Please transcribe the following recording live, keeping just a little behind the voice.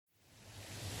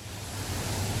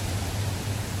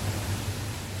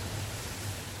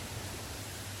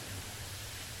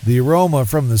The aroma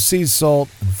from the sea salt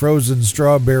and frozen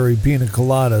strawberry pina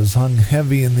coladas hung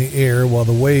heavy in the air while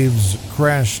the waves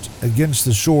crashed against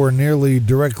the shore nearly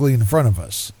directly in front of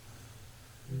us.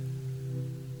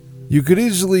 You could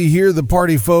easily hear the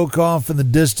party folk off in the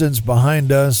distance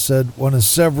behind us at one of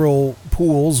several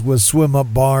pools with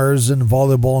swim-up bars and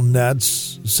volleyball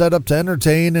nets set up to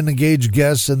entertain and engage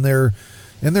guests in their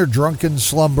drunken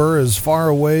slumber as far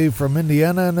away from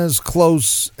Indiana and as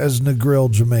close as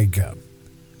Negril, Jamaica.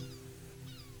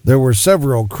 There were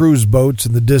several cruise boats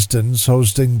in the distance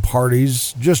hosting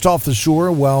parties just off the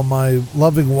shore while my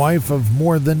loving wife of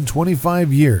more than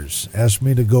 25 years asked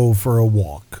me to go for a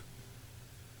walk.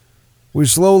 We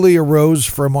slowly arose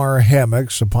from our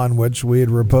hammocks upon which we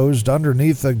had reposed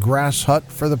underneath a grass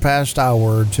hut for the past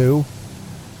hour or two.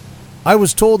 I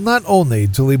was told not only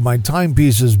to leave my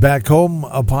timepieces back home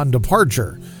upon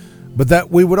departure, but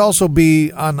that we would also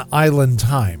be on island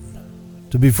time.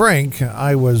 To be frank,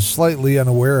 I was slightly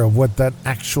unaware of what that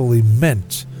actually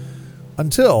meant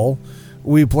until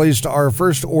we placed our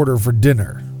first order for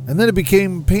dinner. And then it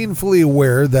became painfully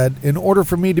aware that in order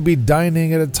for me to be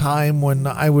dining at a time when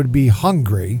I would be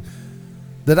hungry,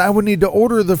 that I would need to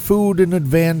order the food in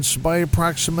advance by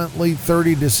approximately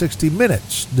 30 to 60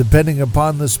 minutes, depending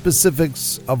upon the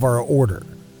specifics of our order.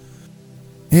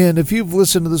 And if you've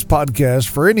listened to this podcast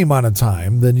for any amount of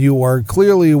time, then you are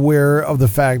clearly aware of the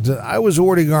fact that I was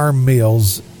ordering our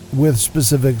meals with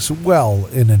specifics well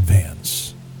in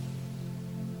advance.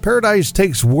 Paradise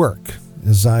takes work,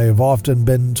 as I have often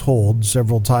been told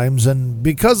several times, and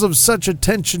because of such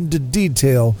attention to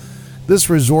detail, this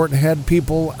resort had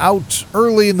people out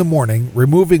early in the morning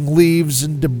removing leaves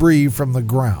and debris from the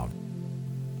ground.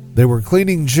 They were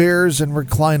cleaning chairs and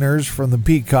recliners from the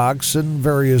peacocks and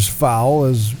various fowl,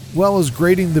 as well as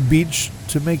grading the beach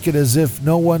to make it as if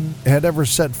no one had ever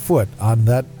set foot on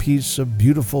that piece of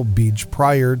beautiful beach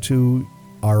prior to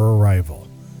our arrival.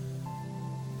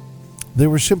 They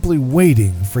were simply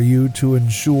waiting for you to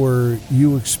ensure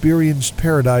you experienced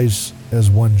paradise as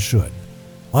one should,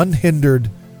 unhindered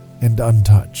and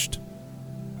untouched.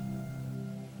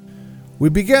 We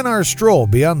began our stroll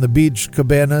beyond the beach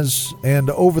cabanas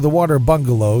and over the water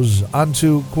bungalows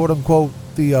onto quote-unquote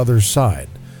the other side,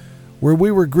 where we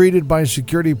were greeted by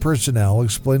security personnel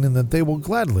explaining that they will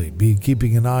gladly be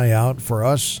keeping an eye out for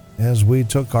us as we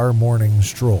took our morning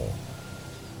stroll.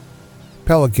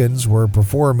 Pelicans were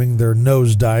performing their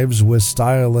nosedives with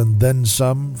style and then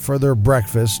some for their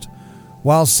breakfast,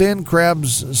 while sand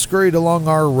crabs scurried along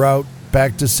our route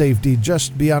back to safety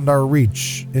just beyond our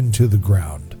reach into the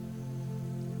ground.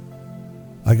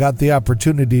 I got the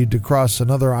opportunity to cross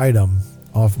another item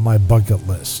off my bucket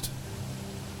list.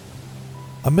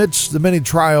 Amidst the many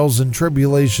trials and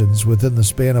tribulations within the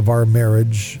span of our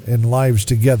marriage and lives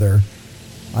together,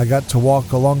 I got to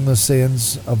walk along the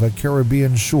sands of a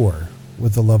Caribbean shore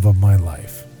with the love of my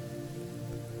life.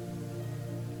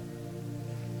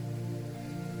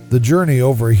 The journey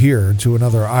over here to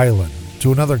another island,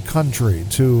 to another country,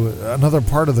 to another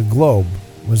part of the globe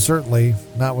was certainly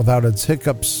not without its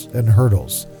hiccups and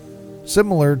hurdles,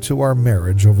 similar to our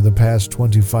marriage over the past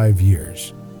 25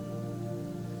 years.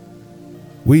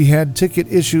 We had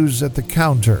ticket issues at the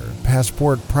counter,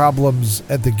 passport problems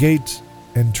at the gate,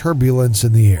 and turbulence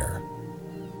in the air.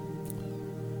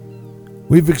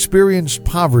 We've experienced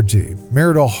poverty,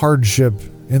 marital hardship,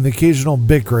 and the occasional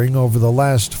bickering over the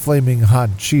last flaming hot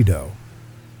Cheeto.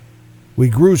 We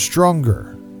grew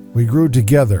stronger, we grew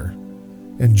together,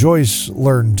 and Joyce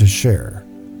learned to share.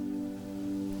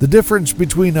 The difference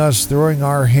between us throwing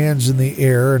our hands in the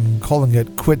air and calling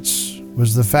it quits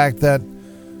was the fact that,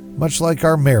 much like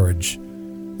our marriage,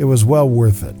 it was well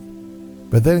worth it.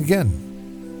 But then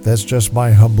again, that's just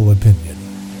my humble opinion.